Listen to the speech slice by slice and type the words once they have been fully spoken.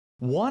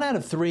1 out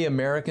of 3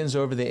 Americans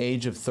over the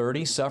age of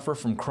 30 suffer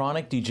from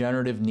chronic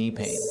degenerative knee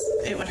pain.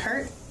 It would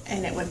hurt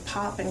and it would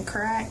pop and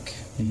crack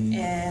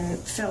and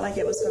felt like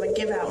it was going to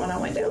give out when I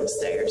went down the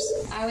stairs.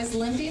 I was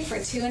limping for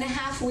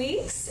 2.5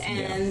 weeks,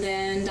 and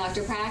then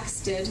Dr.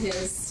 Prax did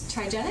his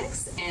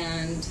Trigenics,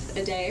 and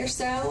a day or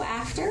so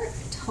after,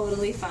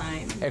 totally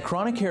fine. At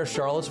Chronic Care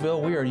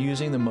Charlottesville, we are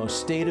using the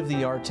most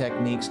state-of-the-art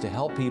techniques to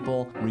help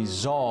people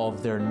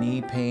resolve their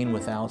knee pain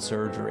without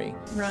surgery.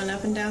 Run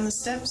up and down the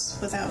steps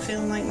without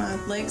feeling like my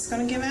leg's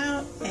going to give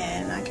out,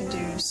 and I can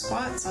do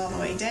squats all the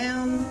way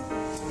down.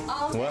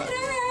 All the way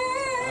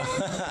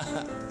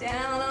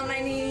down on my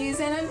knees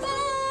and I'm fine.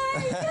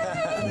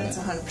 That's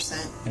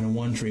 100%. And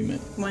one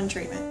treatment. One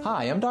treatment.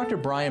 Hi, I'm Dr.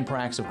 Brian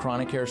Prax of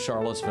Chronic Care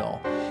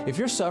Charlottesville. If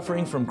you're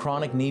suffering from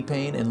chronic knee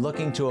pain and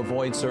looking to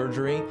avoid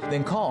surgery,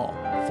 then call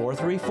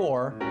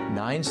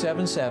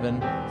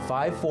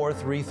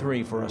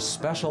 434-977-5433 for a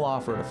special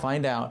offer to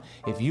find out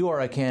if you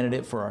are a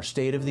candidate for our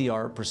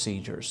state-of-the-art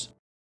procedures.